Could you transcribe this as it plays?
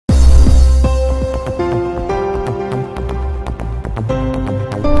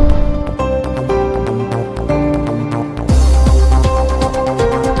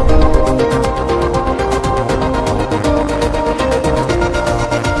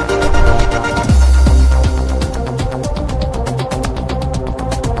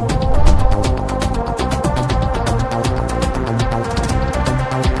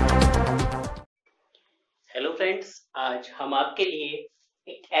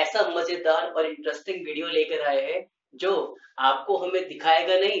मजेदार और interesting video लेकर आए हैं जो आपको हमें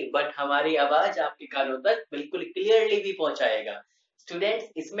दिखाएगा नहीं बट हमारी आवाज आपके कानों तक बिल्कुल क्लियरली भी पहुंचाएगा। स्टूडेंट्स,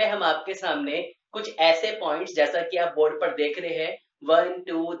 इसमें हम आपके सामने कुछ ऐसे पॉइंट्स जैसा कि आप बोर्ड पर देख रहे हैं 1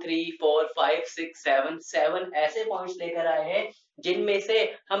 2 3 4 5 6 7 ऐसे पॉइंट्स लेकर आए हैं जिनमें से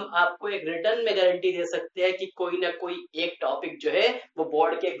हम आपको एक रिटर्न में गारंटी दे सकते हैं कि कोई ना कोई एक टॉपिक जो है वो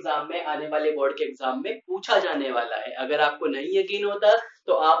बोर्ड के एग्जाम में, आने वाले बोर्ड के एग्जाम में पूछा जाने वाला है। अगर आपको नहीं यकीन होता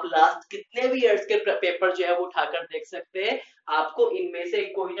तो आप लास्ट कितने भी ईयर्स के पेपर जो है वो उठाकर देख सकते हैं। आपको इनमें से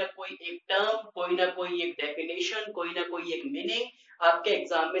कोई ना कोई एक टर्म, कोई ना कोई एक डेफिनेशन, कोई ना कोई एक मीनिंग आपके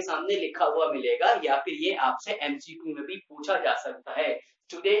एग्जाम में सामने लिखा हुआ मिलेगा या फिर ये आपसे एमसीक्यू में भी पूछा जा सकता है।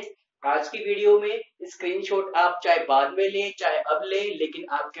 स्टूडेंट्स, आज की वीडियो में स्क्रीनशॉट आप चाहे बाद में लें चाहे अब लें, लेकिन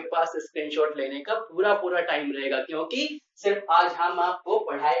आपके पास स्क्रीनशॉट लेने का पूरा टाइम रहेगा क्योंकि सिर्फ आज हम आपको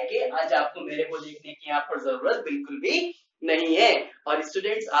पढ़ाएंगे, आज आपको मेरे को देखने की यहाँ पर जरूरत बिल्कुल भी नहीं है। और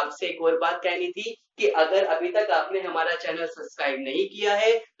स्टूडेंट्स, आपसे एक और बात कहनी थी कि अगर अभी तक आपने हमारा चैनल सब्सक्राइब नहीं किया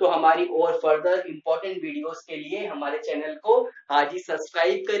है तो हमारी और फर्दर इंपॉर्टेंट वीडियोस के लिए हमारे चैनल को आज ही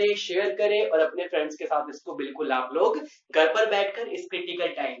सब्सक्राइब करें, शेयर करें और अपने फ्रेंड्स के साथ इसको बिल्कुल आप लोग घर पर बैठकर इस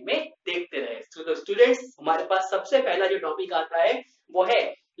क्रिटिकल टाइम में देखते रहे। तो स्टूडेंट्स, हमारे पास सबसे पहला जो टॉपिक आता है वो है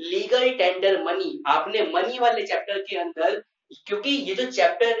लीगल टेंडर मनी। आपने मनी वाले चैप्टर के अंदर, क्योंकि ये जो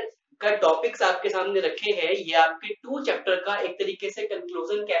चैप्टर का टॉपिक्स आपके सामने रखे हैं ये आपके 2 चैप्टर का एक तरीके से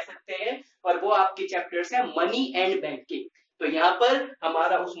कंक्लूजन कह सकते हैं और वो आपके चैप्टर्स है मनी एंड बैंकिंग। तो यहाँ पर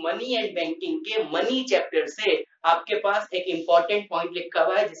हमारा उस मनी एंड बैंकिंग के मनी चैप्टर से आपके पास एक इंपॉर्टेंट पॉइंट लिखा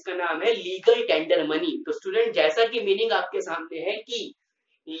हुआ है जिसका नाम है लीगल टेंडर मनी। तो स्टूडेंट, जैसा कि मीनिंग आपके सामने है कि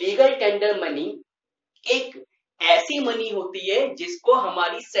लीगल टेंडर मनी एक ऐसी मनी होती है जिसको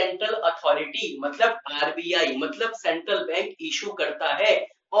हमारी सेंट्रल अथॉरिटी मतलब आरबीआई मतलब सेंट्रल बैंक इशू करता है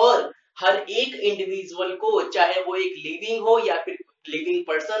और हर एक इंडिविजुअल को, चाहे वो एक लिविंग हो या फिर लिविंग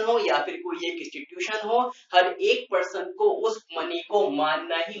पर्सन हो या फिर कोई एक इंस्टीट्यूशन हो, हर एक पर्सन को उस मनी को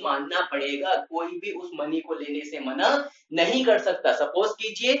मानना ही मानना पड़ेगा। कोई भी उस मनी को लेने से मना नहीं कर सकता। सपोज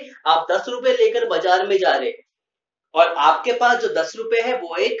कीजिए आप 10 रुपए लेकर बाजार में जा रहे हैं और आपके पास जो 10 रुपए है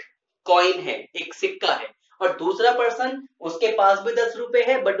वो एक कॉइन है, एक सिक्का है, और दूसरा पर्सन उसके पास भी 10 रुपए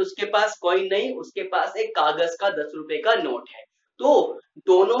है बट उसके पास कॉइन नहीं, उसके पास एक कागज का 10 रुपए का नोट है। तो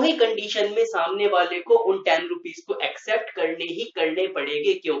दोनों ही कंडीशन में सामने वाले को उन 10 रुपीज को एक्सेप्ट करने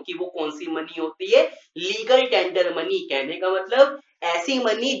पड़ेंगे क्योंकि वो कौन सी मनी होती है? Legal tender money. कहने का मतलब ऐसी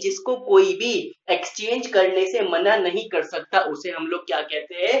मनी जिसको कोई भी एक्सचेंज करने से मना नहीं कर सकता, उसे हम लोग क्या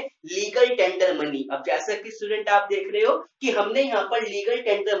कहते हैं? Legal tender money. अब जैसा कि स्टूडेंट आप देख रहे हो कि हमने यहाँ पर लीगल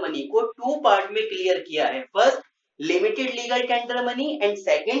टेंडर मनी को 2 पार्ट में क्लियर किया है। First limited legal tender money and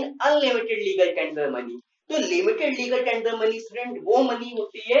second unlimited legal tender money. तो limited legal tender money student वो मनी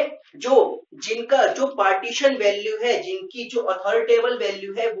होती है जिनका जो पार्टीशन वैल्यू है, जिनकी जो अथॉरिटेबल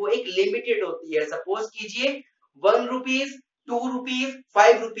वैल्यू है वो एक लिमिटेड होती है। सपोज कीजिए 1 रुपीज, 2 रुपीज,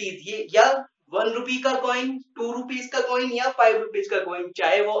 5 रुपीज, ये या 1 रुपी का कॉइन, 2 रुपीज का कॉइन या 5 रुपीज का कॉइन,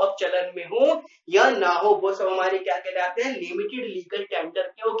 चाहे वो अब चलन में हो या ना हो, वो सब हमारे क्या कहलाते हैं? Limited legal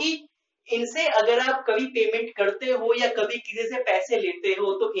tender. क्योंकि इनसे अगर आप कभी पेमेंट करते हो या कभी किसी से पैसे लेते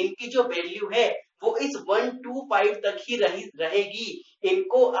हो तो इनकी जो वैल्यू है वो इस 1 to 5 तक ही रहेगी।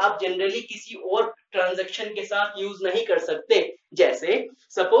 इनको आप जनरली किसी और ट्रांजैक्शन के साथ यूज नहीं कर सकते। जैसे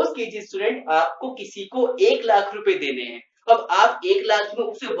सपोज कीजिए स्टूडेंट, आपको किसी को 1 लाख रुपए देने हैं। अब आप 1 लाख में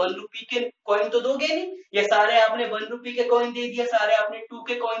उसे 1 रुपी के कॉइन तो दोगे नहीं, या सारे आपने 1 रुपी के कॉइन दे दिया, सारे आपने 2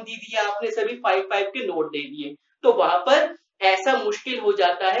 के कॉइन दे दिया, आपने सभी 5 के नोट दे दिए, तो वहां पर ऐसा मुश्किल हो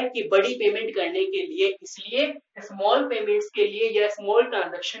जाता है कि बड़ी पेमेंट करने के लिए। इसलिए स्मॉल पेमेंट्स के लिए या स्मॉल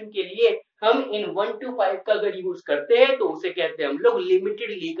ट्रांजैक्शन के लिए हम इन 1 to 5 का अगर यूज करते हैं तो उसे कहते हैं हम लोग लिमिटेड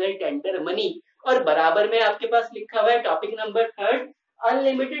लीगल टेंडर मनी। और बराबर में आपके पास लिखा हुआ है topic number 3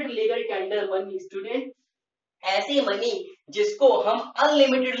 unlimited legal tender money. Student, ऐसी मनी जिसको हम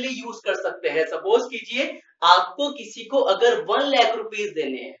अनलिमिटेडली यूज कर सकते हैं। सपोज कीजिए आपको किसी को अगर 1 लाख रुपीज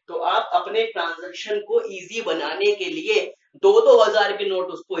देने हैं तो आप अपने ट्रांजैक्शन को इजी बनाने के लिए 2-2 हजार के नोट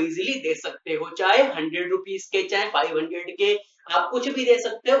उसको इजीली दे सकते हो, चाहे 100 रुपीज के, चाहे 500 के, आप कुछ भी दे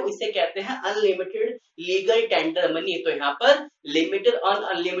सकते हो। इसे कहते हैं अनलिमिटेड लीगल टेंडर मनी। तो यहाँ पर लिमिटेड और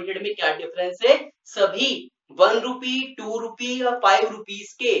अनलिमिटेड में क्या डिफरेंस है? सभी 1 रुपी, 2 रुपी और 5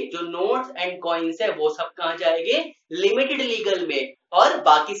 रुपीज के जो नोट्स एंड कॉइन्स है वो सब कहाँ जाएंगे? लिमिटेड लीगल में, और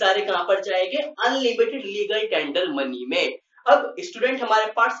बाकी सारे कहां पर जाएंगे? अनलिमिटेड लीगल टेंडर मनी में। अब स्टूडेंट,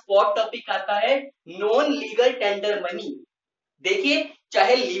 हमारे पास फोर्थ टॉपिक आता है नॉन लीगल टेंडर मनी। देखिए,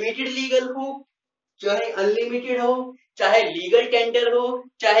 चाहे लिमिटेड लीगल हो, चाहे अनलिमिटेड हो, चाहे लीगल टेंडर हो,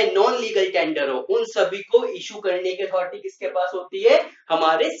 चाहे नॉन लीगल टेंडर हो, उन सभी को इशू करने की अथॉरिटी किसके पास होती है?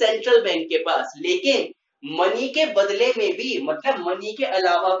 हमारे सेंट्रल बैंक के पास। लेकिन मनी के बदले में भी, मतलब मनी के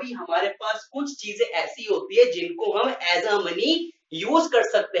अलावा भी हमारे पास कुछ चीजें ऐसी होती है जिनको हम एज अ मनी यूज कर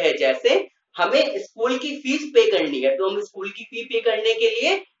सकते हैं। जैसे हमें स्कूल की फीस पे करनी है तो हम स्कूल की फी पे करने के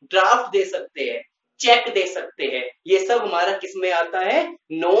लिए ड्राफ्ट दे सकते हैं, चेक दे सकते हैं। ये सब हमारा किस में आता है?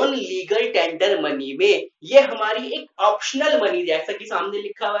 नॉन लीगल टेंडर मनी में। ये हमारी एक ऑप्शनल मनी, जैसा कि सामने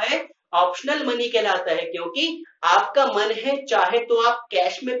लिखा हुआ है, ऑप्शनल मनी कहलाता है, क्योंकि आपका मन है चाहे तो आप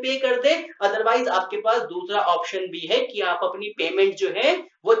कैश में पे कर दे, अदरवाइज आपके पास दूसरा ऑप्शन भी है कि आप अपनी पेमेंट जो है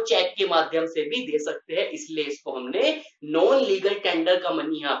वो चेक के माध्यम से भी दे सकते हैं। इसलिए इसको हमने नॉन लीगल टेंडर का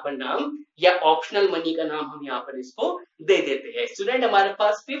मनी यहाँ पर नाम, या ऑप्शनल मनी का नाम हम यहाँ पर इसको दे देते हैं। स्टूडेंट हमारे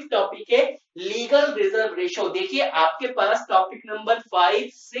पास फिफ्थ टॉपिक है लीगल रिजर्व रेशो। देखिए आपके पास टॉपिक नंबर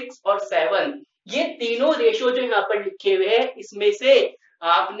 5, 6 और 7, ये तीनों रेशो जो यहाँ पर लिखे हुए हैं, इसमें से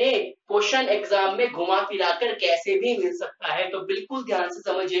आपने क्वेश्चन एग्जाम में घुमा फिराकर कैसे भी मिल सकता है, तो बिल्कुल ध्यान से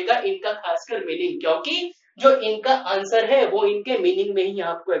समझिएगा इनका खासकर मीनिंग, क्योंकि जो इनका आंसर है वो इनके मीनिंग में ही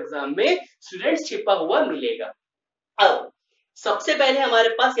आपको एग्जाम में स्टूडेंट्स छिपा हुआ मिलेगा। अब सबसे पहले हमारे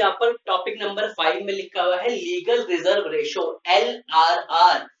पास यहाँ पर टॉपिक नंबर 5 में लिखा हुआ है लीगल रिजर्व रेशो,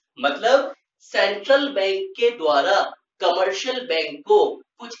 LRR, मतलब सेंट्रल बैंक के द्वारा कमर्शियल बैंक को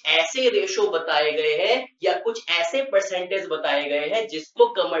कुछ ऐसे रेशो बताए गए हैं या कुछ ऐसे परसेंटेज बताए गए हैं जिसको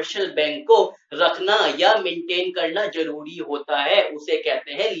कमर्शियल बैंक को रखना या मेंटेन करना जरूरी होता है, उसे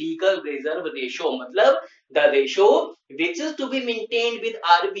कहते हैं लीगल रिजर्व रेशो। मतलब the ratio which is to be maintained with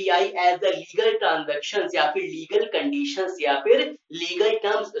RBI as the legal transactions या फिर legal conditions या फिर legal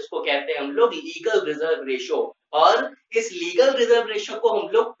terms, इसको कहते हैं हम लोग legal reserve ratio। और इस legal reserve ratio को हम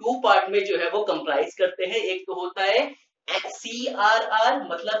लोग 2 पार्ट में जो है वो कंप्राइज करते हैं। एक तो होता है CRR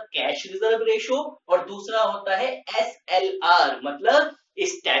मतलब कैश रिजर्व रेशो, और दूसरा होता है SLR मतलब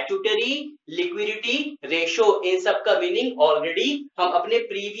स्टैट्यूटरी लिक्विडिटी रेशो। इन सब का मीनिंग ऑलरेडी हम अपने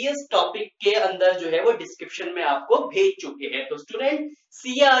प्रीवियस टॉपिक के अंदर जो है वो डिस्क्रिप्शन में आपको भेज चुके हैं। तो स्टूडेंट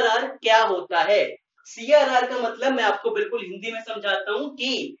CRR क्या होता है? CRR का मतलब मैं आपको बिल्कुल हिंदी में समझाता हूं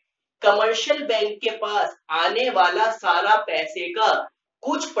कि कमर्शियल बैंक के पास आने वाला सारा पैसे का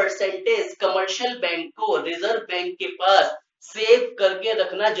कुछ परसेंटेज कमर्शियल बैंक को रिजर्व बैंक के पास सेव करके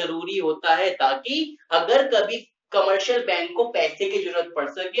रखना जरूरी होता है, ताकि अगर कभी कमर्शियल बैंक को पैसे की जरूरत पड़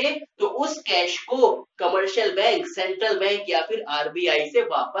सके तो उस कैश को कमर्शियल बैंक, सेंट्रल बैंक या फिर RBI से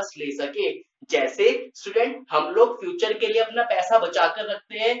वापस ले सके। जैसे स्टूडेंट हम लोग फ्यूचर के लिए अपना पैसा बचा कर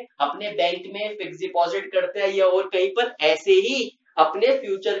रखते हैं, अपने बैंक में फिक्स डिपॉजिट करते हैं या और कहीं पर, ऐसे ही अपने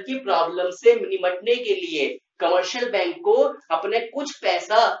फ्यूचर की प्रॉब्लम से निपटने के लिए कमर्शियल बैंक को अपने कुछ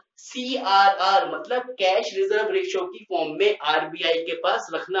पैसा CRR मतलब कैश रिजर्व रेशो की फॉर्म में RBI के पास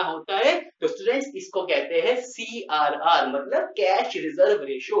रखना होता है। तो स्टूडेंट्स इसको कहते हैं CRR मतलब कैश रिजर्व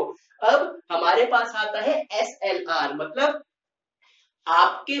रेशो। अब हमारे पास आता है SLR मतलब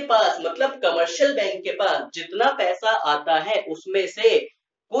आपके पास, मतलब कमर्शियल बैंक के पास जितना पैसा आता है उसमें से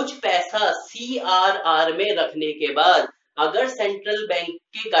कुछ पैसा CRR में रखने के बाद अगर सेंट्रल बैंक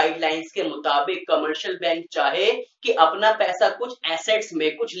के गाइडलाइंस के मुताबिक कमर्शियल बैंक चाहे कि अपना पैसा कुछ एसेट्स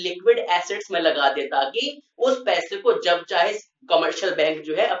में, कुछ लिक्विड एसेट्स में लगा दे, ताकि उस पैसे को जब चाहे कमर्शियल बैंक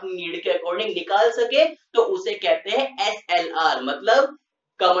जो है अपनी नीड के अकॉर्डिंग निकाल सके, तो उसे कहते हैं SLR मतलब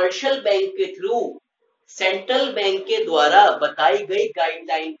कमर्शियल बैंक के थ्रू सेंट्रल बैंक के द्वारा बताई गई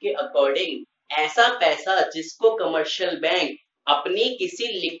गाइडलाइन के अकॉर्डिंग ऐसा पैसा जिसको कमर्शियल बैंक अपनी किसी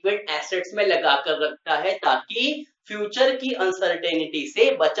लिक्विड एसेट्स में लगाकर रखता है ताकि फ्यूचर की अनसर्टेनिटी से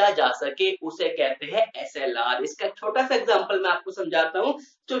बचा जा सके, उसे कहते हैं SLR। इसका छोटा सा एग्जांपल मैं आपको समझाता हूं।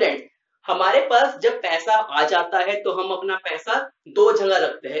 स्टूडेंट हमारे पास जब पैसा आ जाता है तो हम अपना पैसा 2 जगह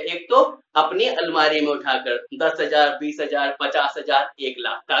रखते हैं, एक तो अपनी अलमारी में उठाकर 10,000, 20,000, 50,000,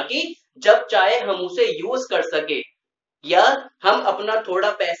 1,00,000, ताकि जब चाहे हम उसे यूज कर सके, या हम अपना थोड़ा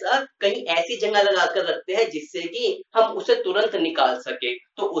पैसा कहीं ऐसी जगह लगाकर रखते हैं जिससे कि हम उसे तुरंत निकाल सके,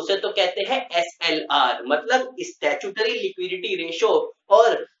 तो उसे तो कहते हैं SLR मतलब स्टैट्यूटरी लिक्विडिटी रेशो।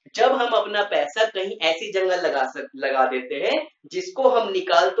 और जब हम अपना पैसा कहीं ऐसी जगह लगा देते हैं जिसको हम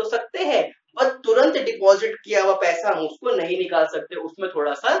निकाल तो सकते हैं, पर तुरंत डिपॉजिट किया हुआ पैसा हम उसको नहीं निकाल सकते, उसमें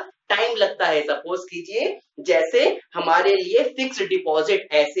थोड़ा सा टाइम लगता है। सपोज कीजिए जैसे हमारे लिए फिक्स्ड डिपॉजिट,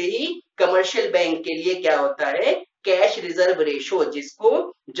 ऐसे ही कमर्शियल बैंक के लिए क्या होता है कैश रिजर्व रेशो, जिसको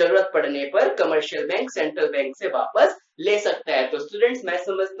जरूरत पड़ने पर कमर्शियल बैंक सेंट्रल बैंक से वापस ले सकता है। तो स्टूडेंट्स मैं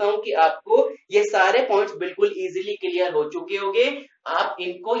समझता हूं कि आपको ये सारे पॉइंट्स बिल्कुल इजीली क्लियर हो चुके होंगे। आप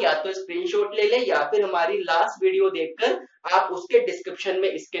इनको या तो स्क्रीनशॉट ले लें या फिर हमारी लास्ट वीडियो देखकर आप उसके डिस्क्रिप्शन में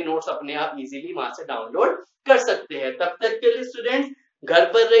इसके नोट्स अपने आप इजीली वहां से डाउनलोड कर सकते हैं। तब तक के लिए स्टूडेंट्स घर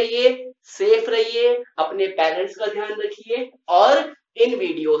पर रहिए, सेफ रहिए, अपने पेरेंट्स का ध्यान रखिए और इन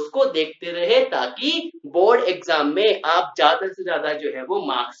वीडियोस को देखते रहे, ताकि बोर्ड एग्जाम में आप ज्यादा से ज्यादा जो है वो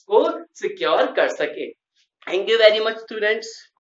मार्क्स को सिक्योर कर सके। Thank you very much, students.